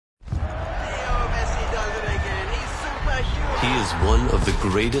He is one of the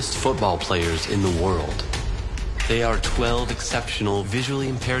greatest football players in the world. They are 12 exceptional visually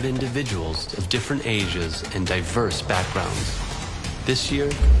impaired individuals of different ages and diverse backgrounds. This year,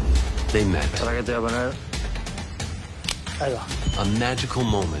 they met. A magical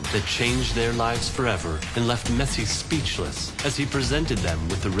moment that changed their lives forever and left Messi speechless as he presented them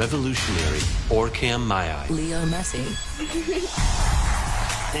with the revolutionary OrCam My Eye. Leo Messi.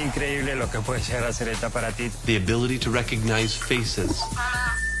 Increíble lo que puede llegar a ser esta para ti. The ability to recognize faces,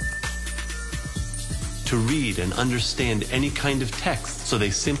 to read and understand any kind of text, so they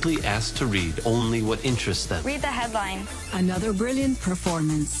simply ask to read only what interests them. Read the headline. Another brilliant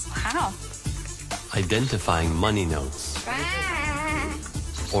performance. Wow. Identifying money notes.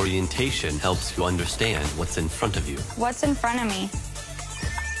 Orientation helps you understand what's in front of you. What's in front of me?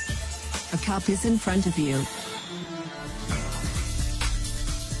 A cup is in front of you.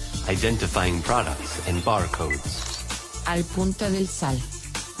 Identifying products and barcodes. Al punto del sal.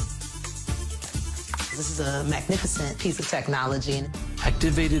 This is a magnificent piece of technology.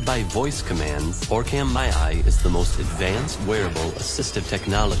 Activated by voice commands, OrCam My Eye is the most advanced wearable assistive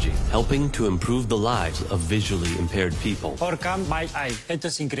technology, helping to improve the lives of visually impaired people. OrCam My Eye. Esto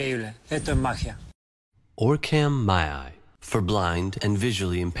es increíble. Esto es magia. OrCam My Eye, for blind and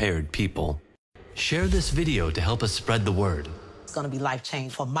visually impaired people. Share this video to help us spread the word. It's going to be life-changing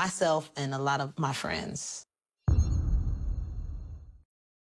for myself and a lot of my friends.